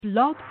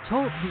Blog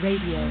Talk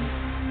Radio.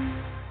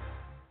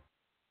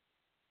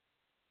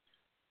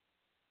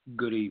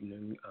 Good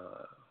evening.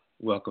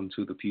 Welcome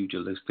to the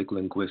Pugilistic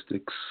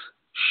Linguistics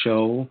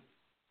Show.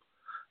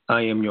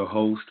 I am your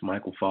host,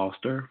 Michael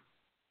Foster,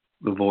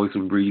 the voice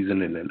of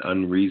reason in an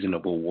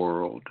unreasonable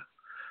world.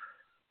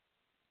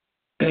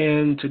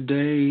 And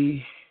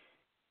today,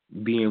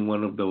 being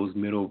one of those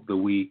middle of the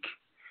week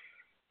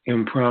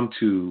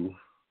impromptu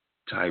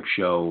type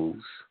shows,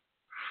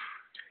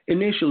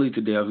 initially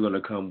today I was going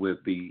to come with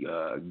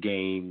the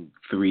Game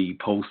 3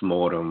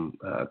 postmortem,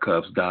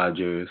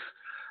 Cubs-Dodgers,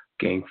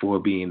 Game 4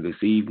 being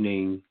this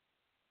evening.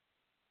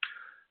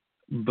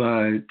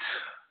 But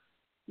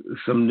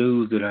some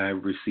news that I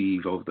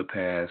received over the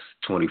past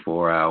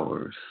 24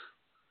 hours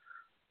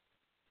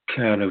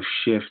kind of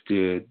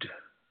shifted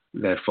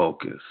that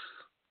focus.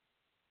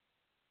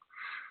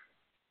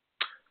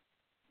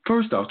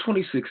 First off,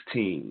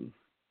 2016,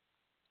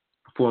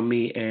 for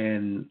me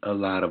and a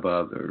lot of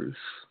others,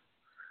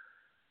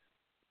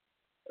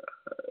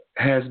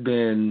 has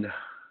been,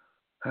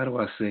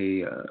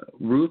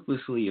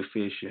 ruthlessly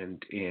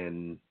efficient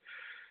in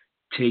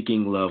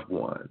taking loved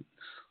ones,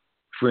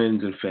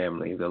 friends and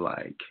family, the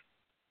like,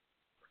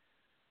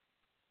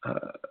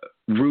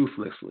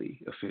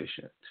 ruthlessly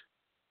efficient.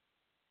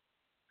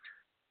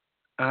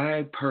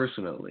 I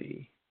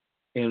personally,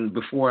 and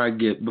before I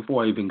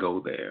even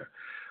go there,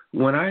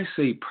 when I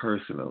say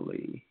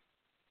personally,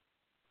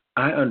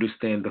 I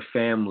understand the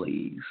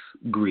families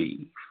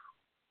grieve.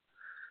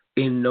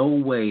 In no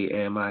way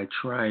am I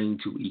trying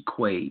to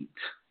equate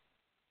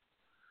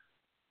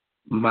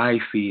my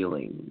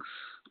feelings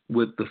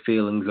with the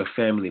feelings of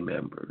family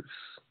members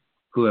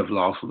who have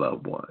lost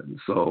loved ones.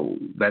 So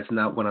that's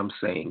not what I'm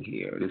saying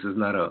here. This is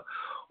not a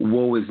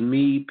woe is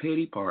me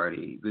pity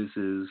party. This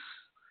is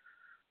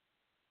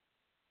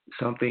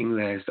something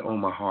that's on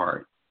my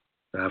heart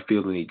and I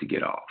feel the need to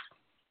get off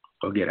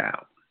or get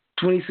out.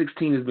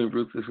 2016 has been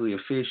ruthlessly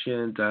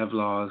efficient. I've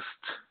lost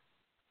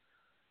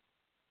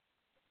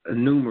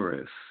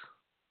numerous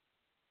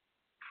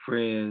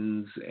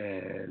friends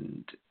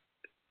and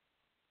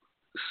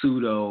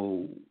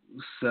pseudo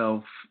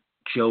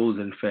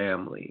self-chosen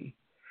family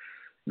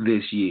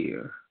this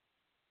year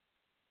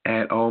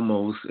at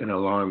almost an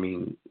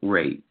alarming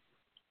rate.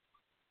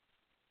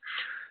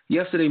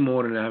 Yesterday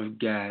morning,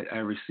 I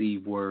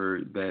received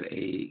word that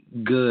a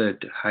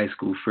good high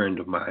school friend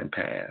of mine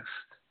passed.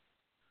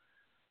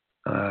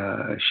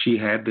 She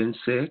had been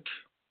sick,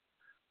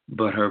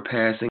 but her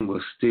passing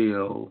was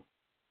still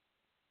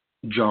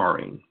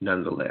jarring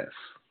nonetheless.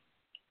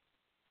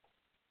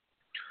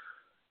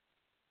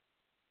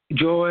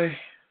 Joy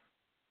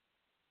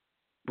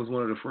was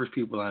one of the first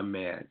people I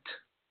met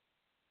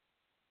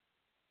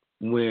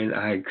when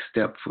I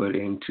stepped foot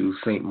into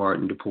St.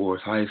 Martin de Porres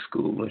High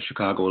School in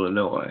Chicago,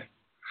 Illinois.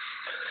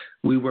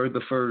 We were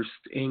the first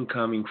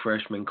incoming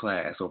freshman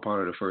class, or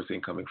part of the first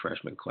incoming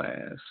freshman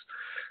class.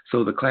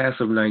 So the class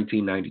of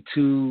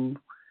 1992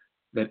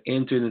 that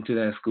entered into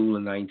that school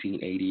in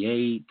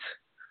 1988,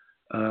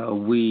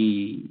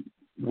 we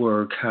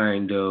were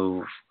kind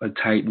of a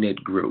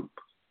tight-knit group.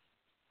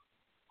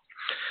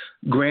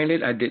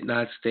 Granted, I did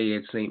not stay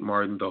at St.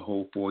 Martin the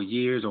whole 4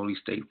 years, only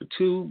stayed for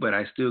 2, but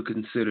I still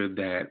consider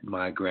that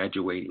my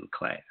graduating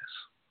class.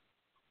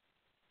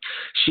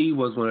 She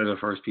was one of the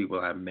first people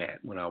I met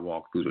when I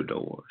walked through the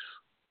doors.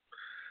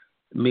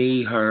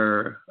 Me,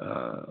 her,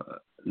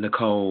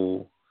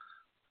 Nicole,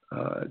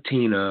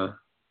 Tina,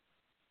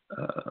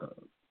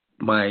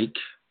 Mike,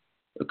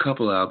 a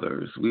couple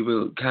others. We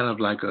were kind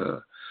of like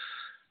a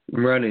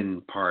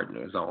running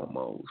partners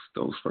almost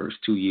those first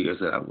 2 years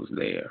that I was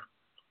there.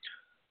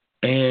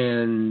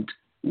 And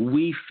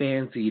we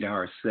fancied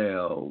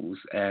ourselves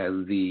as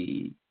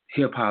the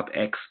hip-hop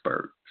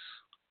experts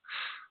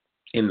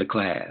in the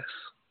class.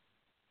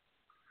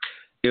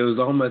 It was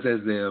almost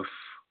as if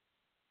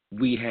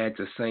we had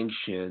to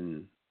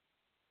sanction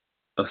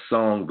a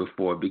song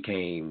before it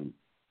became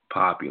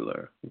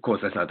popular. Of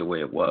course, that's not the way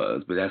it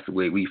was, but that's the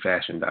way we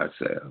fashioned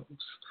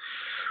ourselves.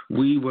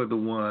 We were the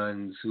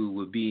ones who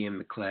would be in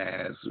the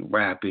class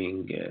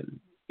rapping and,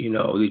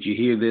 did you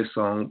hear this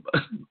song,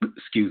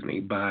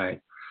 by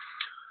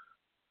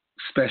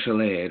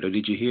Special Ed, or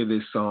did you hear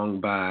this song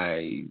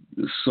by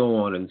so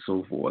on and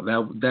so forth?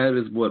 That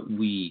is what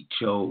we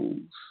chose.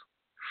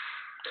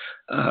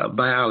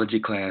 Biology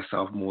class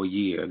sophomore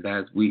year.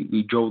 That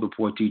we drove the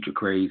poor teacher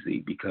crazy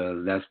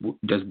because that's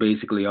just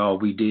basically all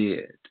we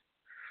did.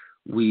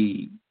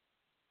 We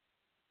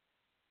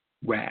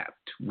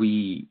rapped,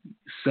 we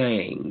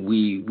sang,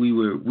 we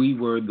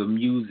were the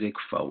music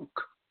folk.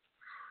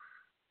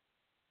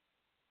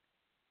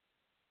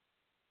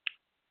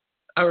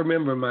 I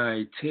remember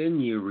my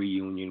 10-year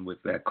reunion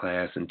with that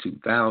class in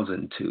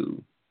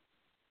 2002,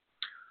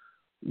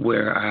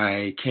 where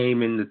I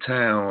came into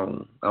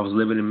town. I was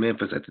living in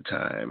Memphis at the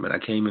time, and I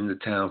came into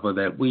town for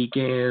that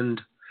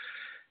weekend,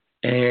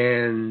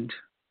 and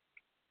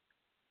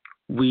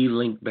we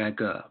linked back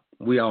up.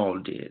 We all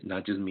did,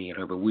 not just me and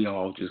her, but we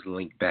all just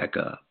linked back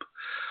up.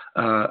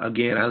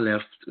 Again, I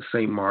left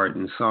St.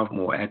 Martin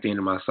sophomore at the end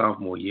of my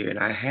sophomore year, and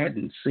I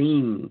hadn't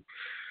seen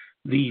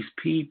these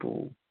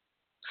people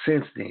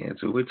since then.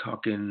 So we're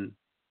talking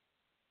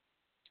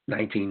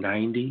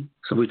 1990.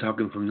 So we're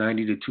talking from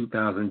 90 to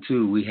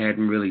 2002. We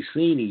hadn't really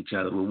seen each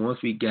other, but once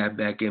we got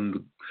back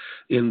in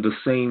the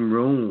same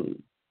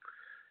room,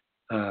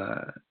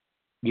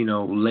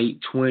 late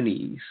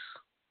 20s,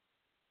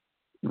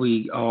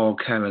 we all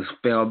kind of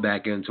fell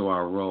back into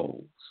our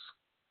roles.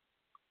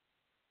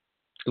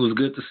 It was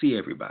good to see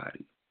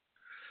everybody.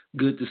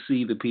 Good to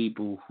see the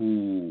people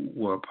who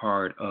were a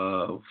part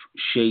of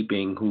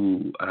shaping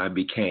who I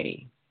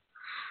became.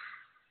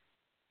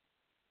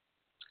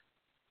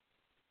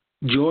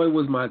 Joy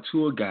was my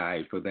tour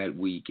guide for that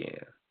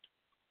weekend.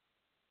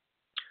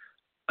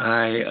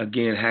 I,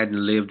 again,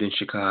 hadn't lived in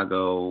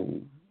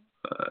Chicago,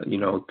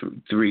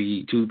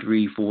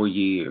 4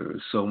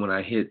 years. So when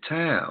I hit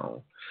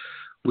town,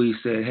 we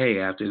said, hey,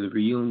 after the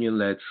reunion,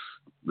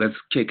 let's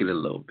kick it a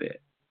little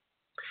bit.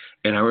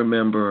 And I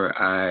remember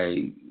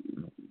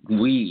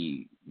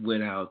we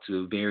went out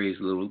to various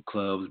little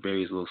clubs,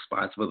 various little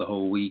spots for the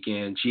whole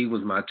weekend. She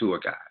was my tour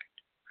guide.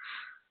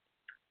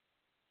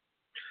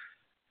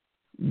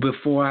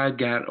 Before I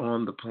got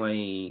on the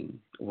plane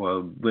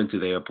or went to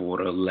the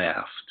airport or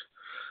left,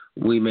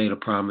 we made a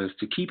promise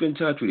to keep in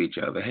touch with each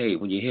other. Hey,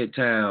 when you hit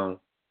town,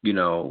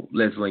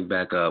 let's link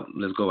back up.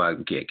 Let's go out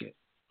and kick it.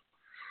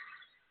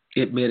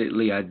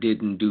 Admittedly, I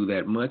didn't do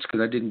that much because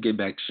I didn't get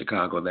back to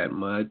Chicago that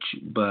much.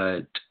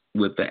 But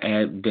with the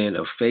advent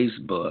of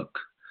Facebook,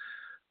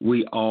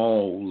 we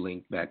all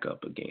linked back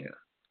up again.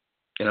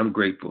 And I'm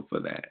grateful for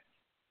that.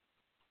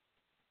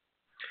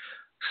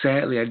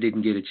 Sadly, I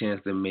didn't get a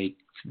chance to make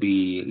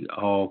the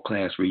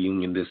all-class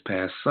reunion this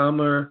past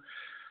summer.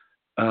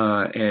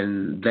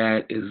 And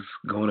that is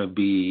going to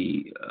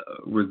be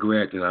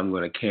regret that I'm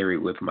going to carry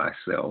with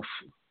myself,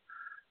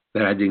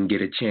 that I didn't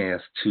get a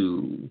chance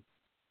to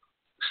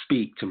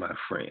speak to my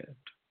friend.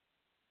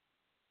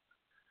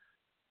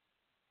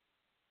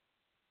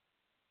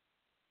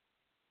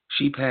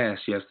 She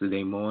passed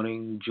yesterday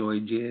morning. Joy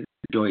did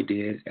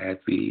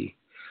at the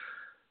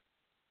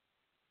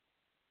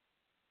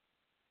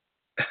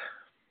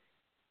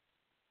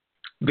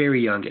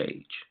very young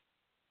age.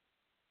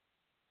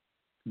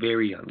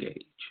 Very young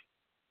age.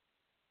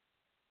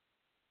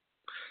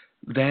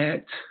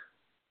 That,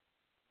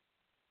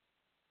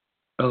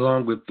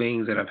 along with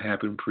things that have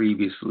happened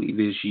previously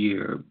this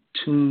year,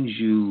 tunes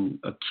you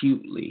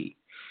acutely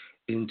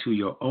into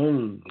your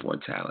own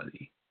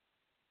mortality.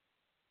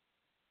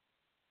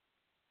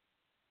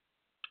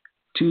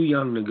 Too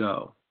young to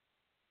go.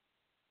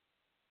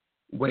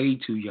 Way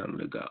too young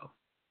to go.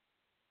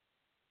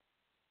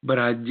 But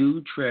I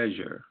do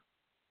treasure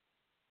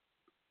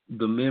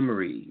the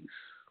memories,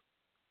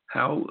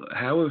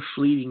 however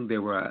fleeting they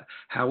were,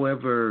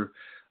 however,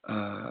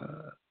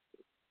 it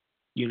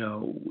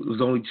was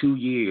only 2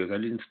 years. I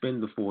didn't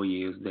spend the 4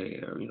 years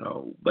there,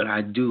 but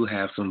I do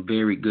have some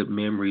very good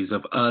memories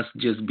of us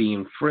just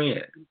being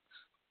friends.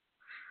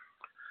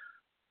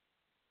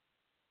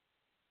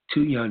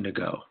 Too young to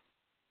go.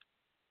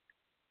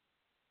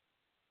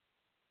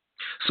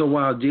 So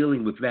while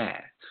dealing with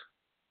that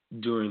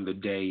during the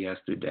day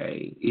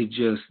yesterday, it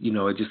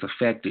just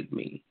affected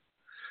me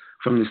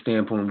from the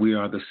standpoint we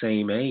are the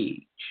same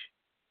age,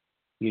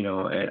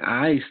 and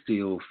I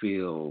still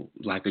feel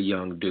like a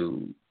young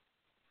dude.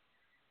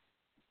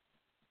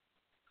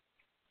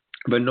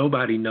 But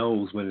nobody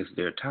knows when it's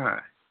their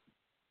time.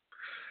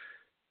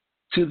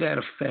 To that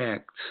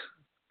effect,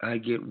 I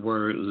get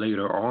word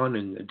later on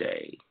in the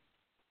day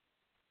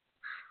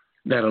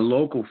that a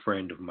local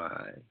friend of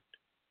mine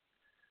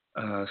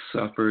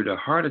suffered a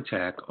heart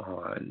attack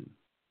on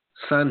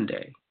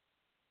Sunday.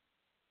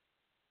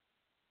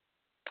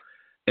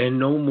 And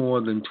no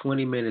more than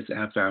 20 minutes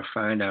after I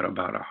find out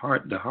about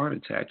the heart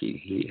attack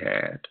he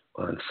had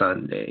on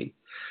Sunday,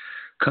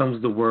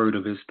 comes the word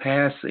of his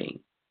passing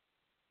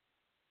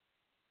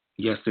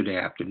yesterday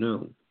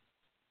afternoon.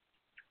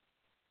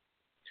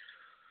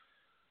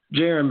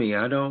 Jeremy,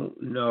 I don't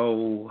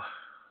know,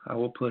 I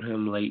will put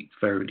him late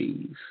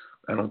 30s.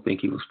 I don't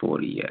think he was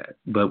 40 yet,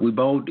 but we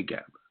bowled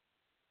together.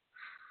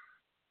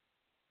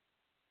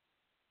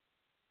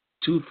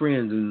 Two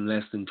friends in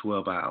less than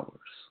 12 hours.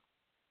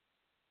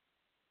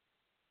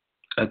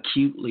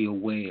 Acutely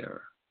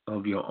aware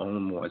of your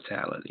own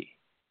mortality.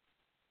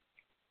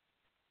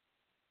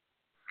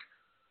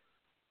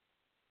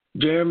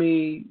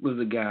 Jeremy was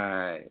a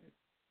guy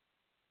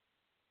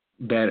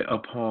that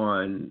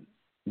upon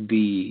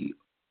the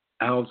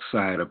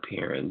outside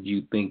appearance,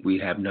 you think we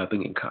have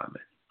nothing in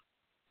common.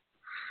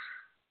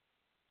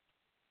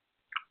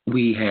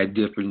 We had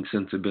different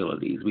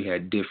sensibilities. We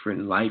had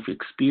different life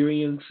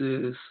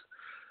experiences.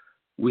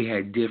 We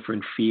had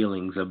different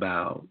feelings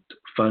about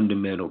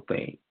fundamental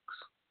things.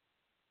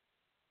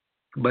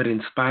 But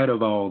in spite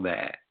of all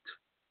that,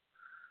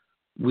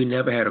 we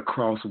never had a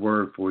cross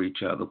word for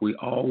each other. We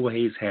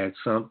always had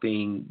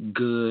something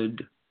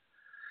good,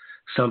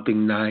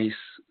 something nice,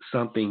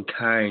 something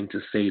kind to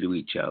say to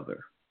each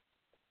other.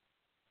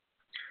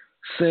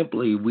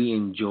 Simply, we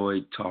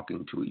enjoyed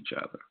talking to each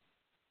other.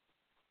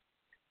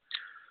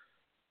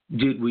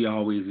 Did we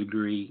always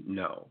agree?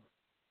 No.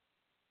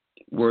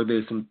 Were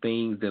there some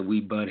things that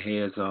we butt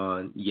heads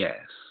on? Yes.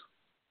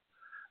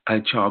 I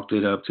chalked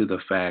it up to the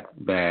fact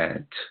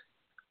that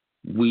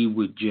we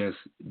were just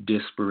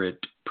disparate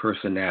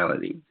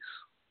personalities.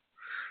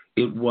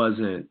 It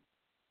wasn't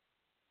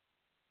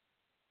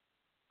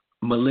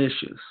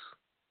malicious.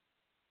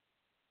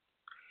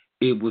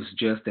 It was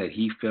just that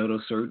he felt a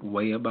certain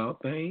way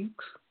about things,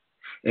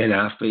 and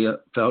I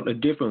felt a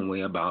different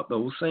way about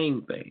those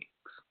same things.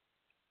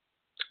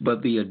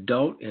 But the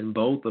adult in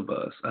both of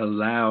us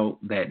allowed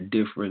that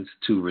difference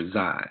to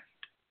reside.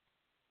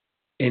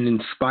 And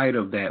in spite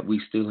of that,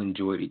 we still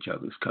enjoyed each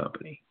other's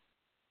company.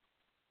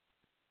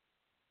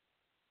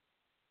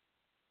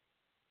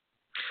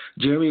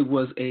 Jeremy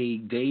was a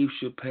Dave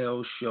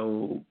Chappelle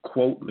show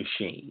quote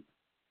machine.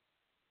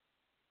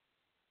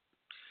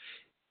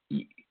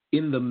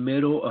 In the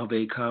middle of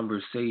a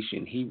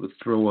conversation, he would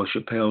throw a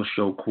Chappelle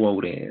show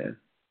quote in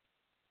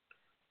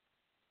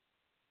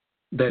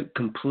that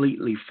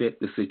completely fit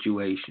the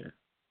situation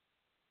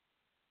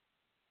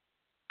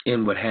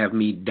and would have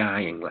me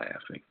dying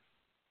laughing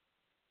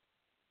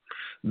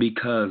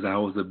because I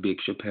was a big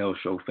Chappelle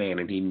show fan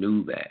and he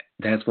knew that.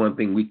 That's one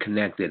thing we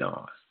connected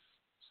on.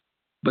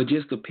 But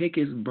just to pick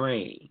his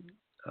brain,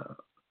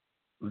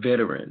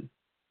 veteran,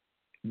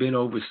 been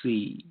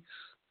overseas,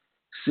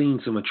 seen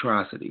some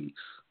atrocities,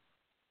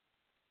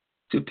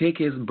 to pick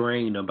his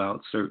brain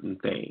about certain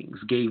things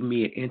gave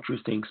me an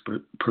interesting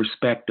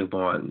perspective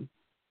on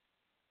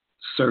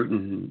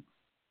certain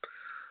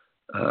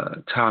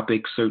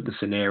topics, certain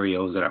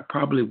scenarios that I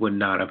probably would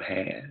not have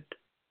had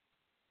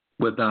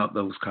without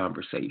those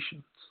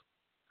conversations.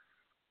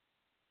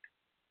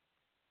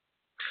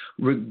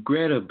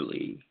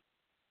 Regrettably,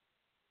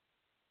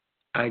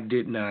 I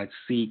did not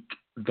seek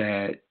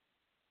that,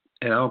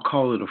 and I'll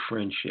call it a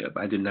friendship.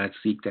 I did not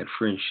seek that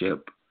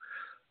friendship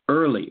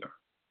earlier.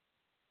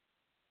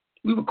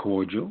 We were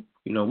cordial,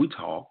 we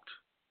talked,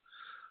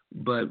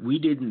 but we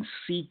didn't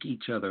seek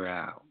each other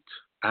out.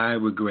 I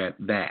regret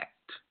that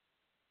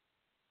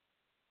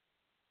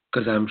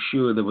because I'm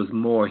sure there was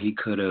more he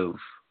could have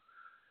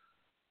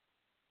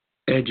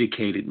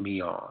educated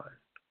me on.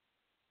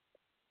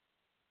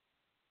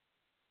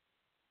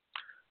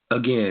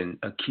 Again,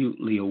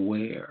 acutely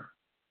aware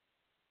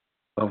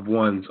of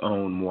one's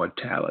own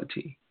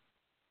mortality.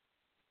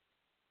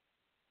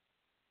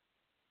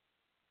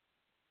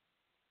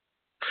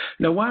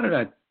 Now, why did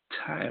I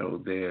title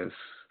this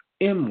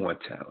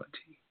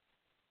Immortality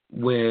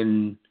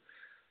when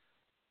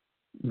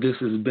this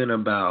has been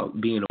about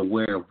being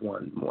aware of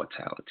one's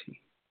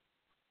mortality?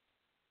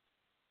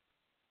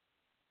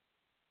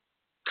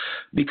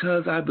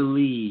 Because I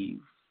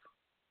believe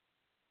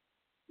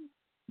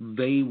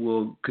they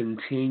will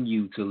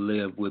continue to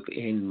live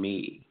within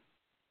me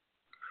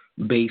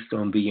based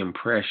on the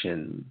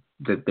impression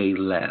that they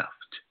left.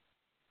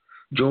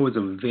 Joy was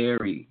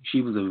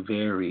she was a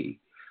very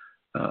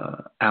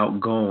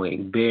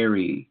outgoing,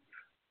 very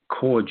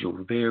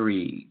cordial,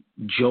 very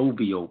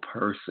jovial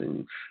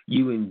person.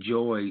 You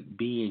enjoyed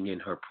being in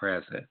her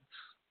presence.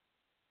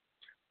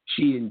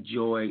 She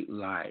enjoyed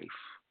life.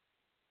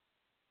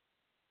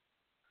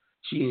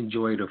 She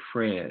enjoyed her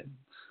friends.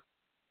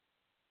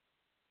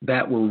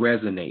 That will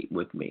resonate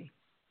with me.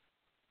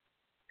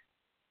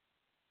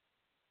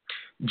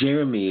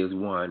 Jeremy is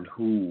one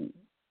who,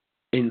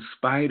 in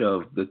spite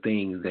of the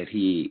things that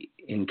he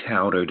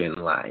encountered in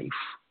life,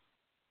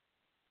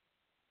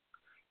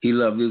 he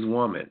loved his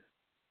woman.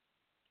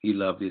 He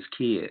loved his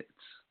kids.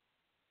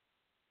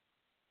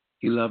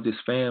 He loved his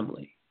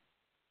family.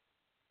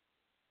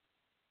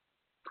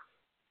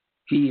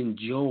 He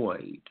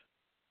enjoyed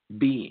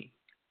being.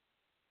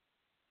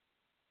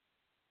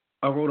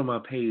 I wrote on my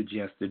page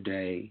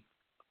yesterday,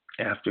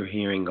 after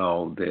hearing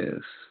all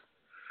this,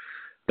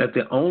 that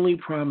the only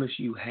promise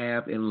you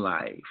have in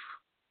life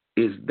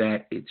is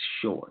that it's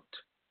short.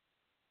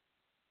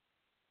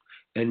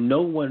 And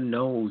no one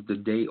knows the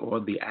day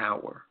or the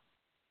hour.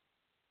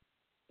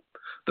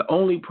 The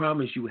only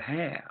promise you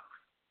have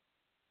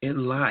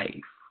in life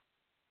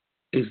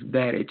is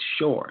that it's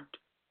short.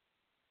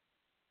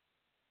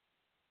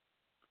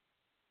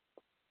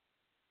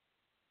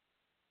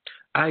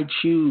 I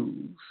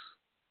choose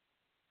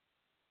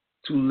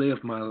to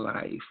live my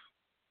life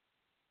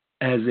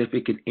as if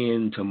it could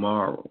end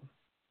tomorrow.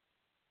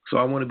 So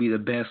I want to be the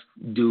best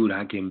dude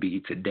I can be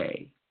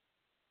today.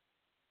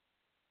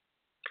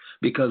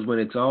 Because when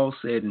it's all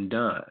said and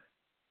done,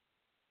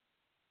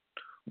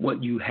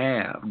 what you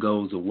have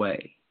goes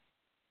away.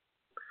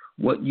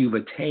 What you've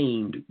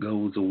attained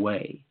goes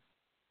away.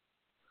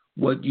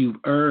 What you've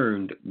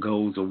earned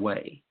goes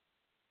away.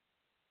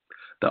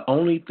 The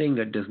only thing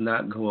that does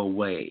not go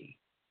away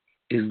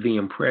is the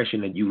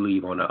impression that you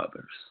leave on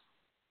others.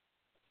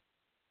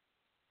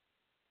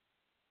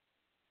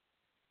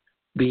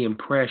 The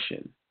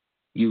impression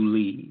you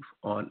leave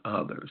on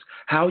others.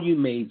 How you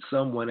made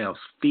someone else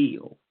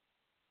feel,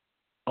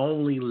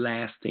 only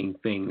lasting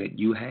thing that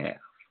you have.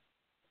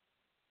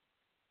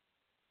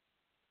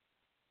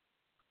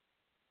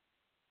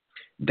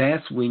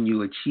 That's when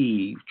you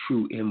achieve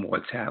true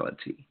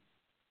immortality.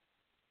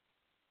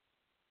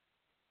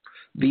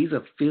 These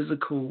are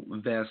physical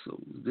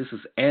vessels. This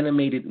is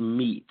animated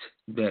meat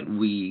that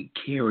we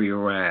carry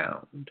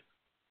around.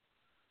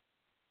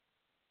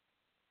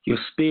 Your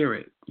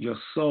spirit, your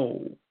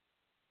soul,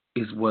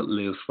 is what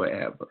lives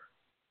forever.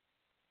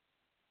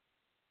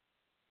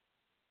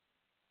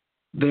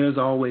 There's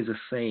always a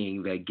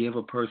saying that give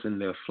a person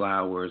their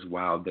flowers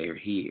while they're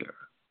here,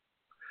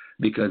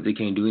 because they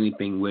can't do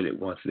anything with it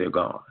once they're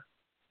gone.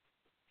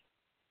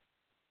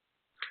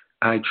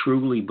 I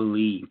truly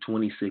believe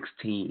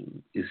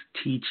 2016 is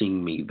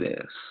teaching me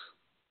this.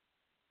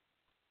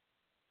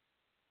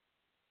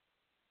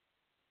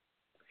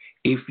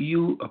 If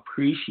you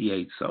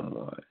appreciate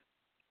someone,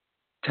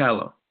 tell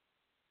them.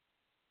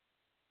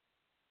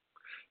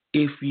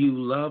 If you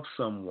love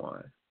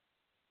someone,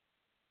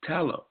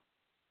 tell them.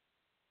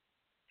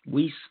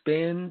 We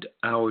spend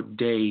our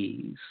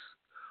days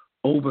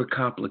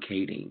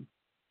overcomplicating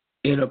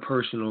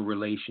interpersonal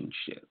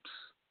relationships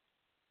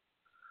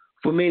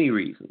for many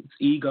reasons,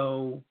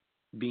 ego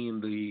being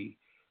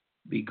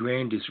the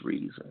grandest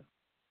reason.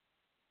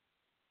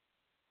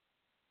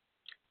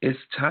 It's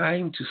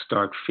time to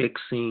start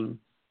fixing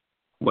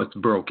what's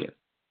broken.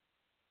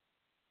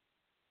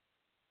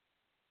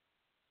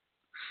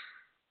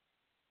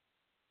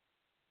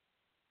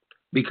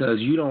 Because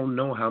you don't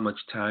know how much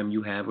time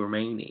you have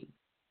remaining.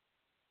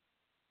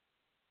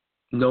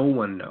 No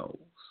one knows.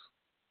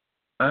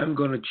 I'm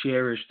going to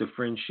cherish the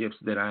friendships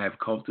that I have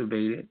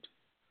cultivated.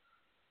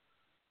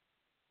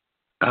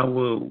 I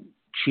will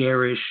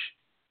cherish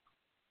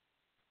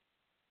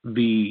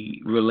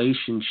the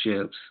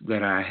relationships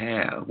that I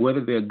have,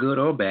 whether they're good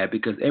or bad,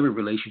 because every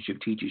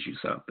relationship teaches you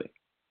something.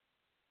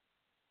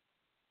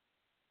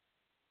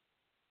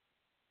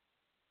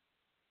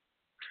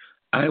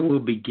 I will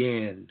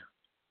begin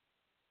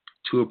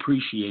to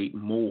appreciate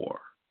more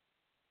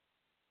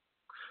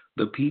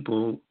the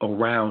people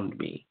around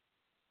me.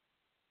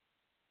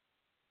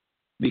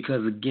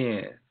 Because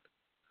again,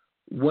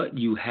 what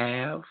you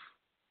have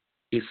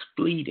is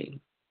fleeting.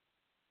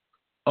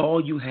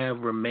 All you have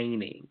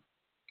remaining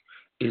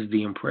is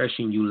the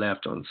impression you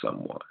left on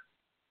someone.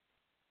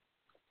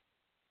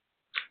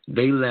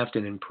 They left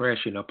an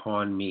impression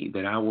upon me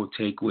that I will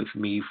take with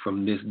me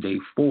from this day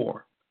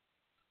forward.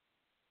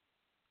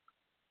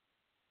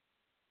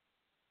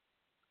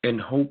 And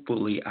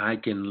hopefully I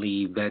can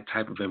leave that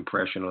type of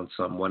impression on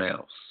someone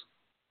else.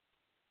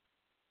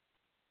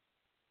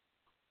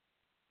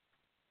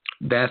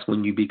 That's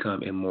when you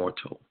become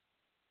immortal.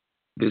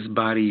 This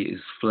body is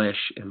flesh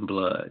and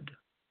blood.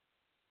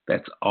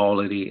 That's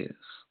all it is.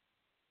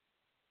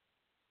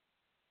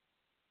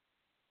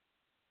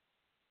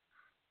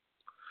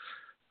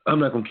 I'm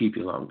not going to keep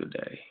you long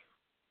today.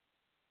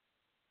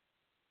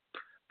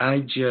 I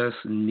just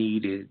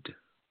needed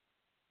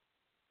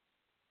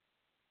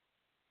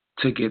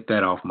to get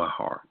that off my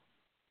heart.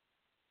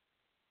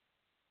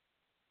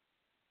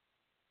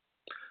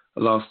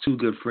 I lost two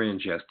good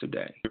friends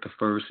yesterday. The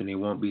first, and it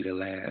won't be the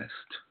last.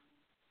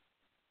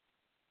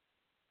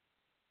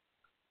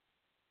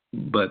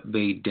 But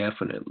they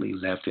definitely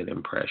left an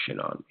impression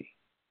on me.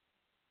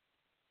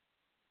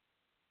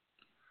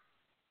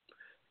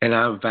 And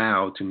I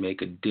vow to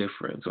make a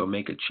difference or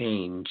make a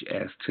change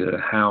as to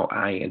how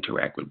I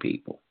interact with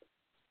people.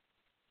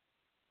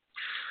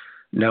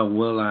 Now,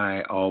 will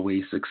I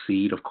always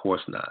succeed? Of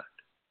course not.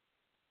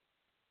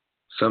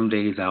 Some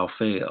days I'll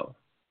fail.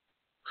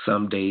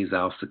 Some days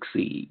I'll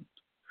succeed.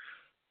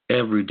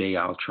 Every day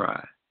I'll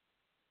try.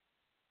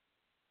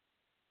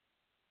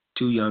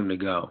 Too young to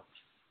go.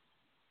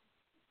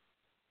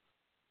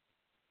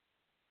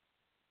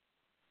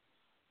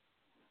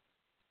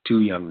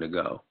 Too young to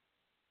go.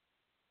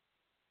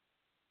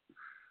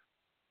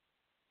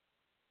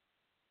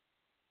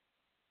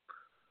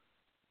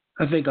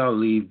 I think I'll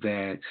leave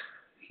that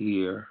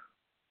here.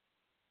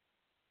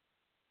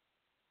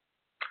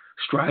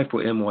 Strive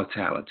for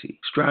immortality.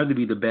 Strive to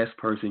be the best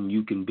person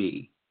you can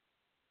be.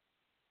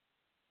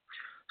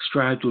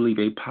 Strive to leave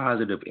a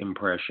positive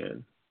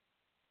impression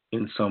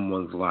in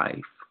someone's life.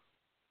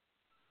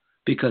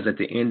 Because at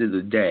the end of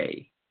the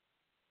day,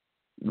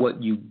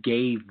 what you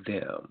gave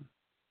them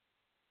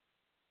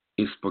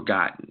is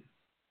forgotten.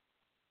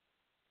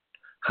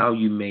 How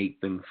you make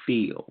them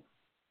feel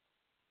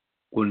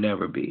will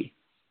never be.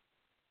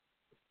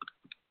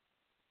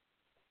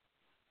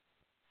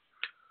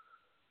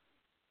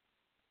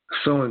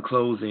 So in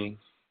closing,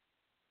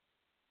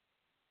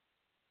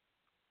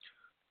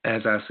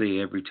 as I say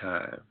every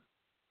time,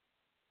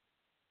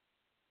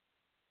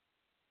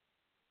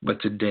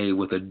 but today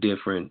with a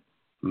different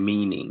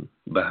meaning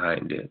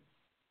behind it,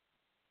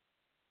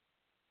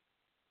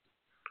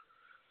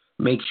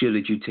 make sure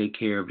that you take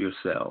care of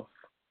yourself,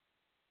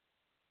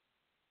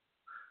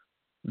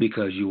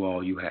 because you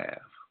all you have.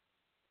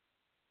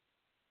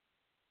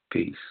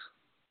 Peace.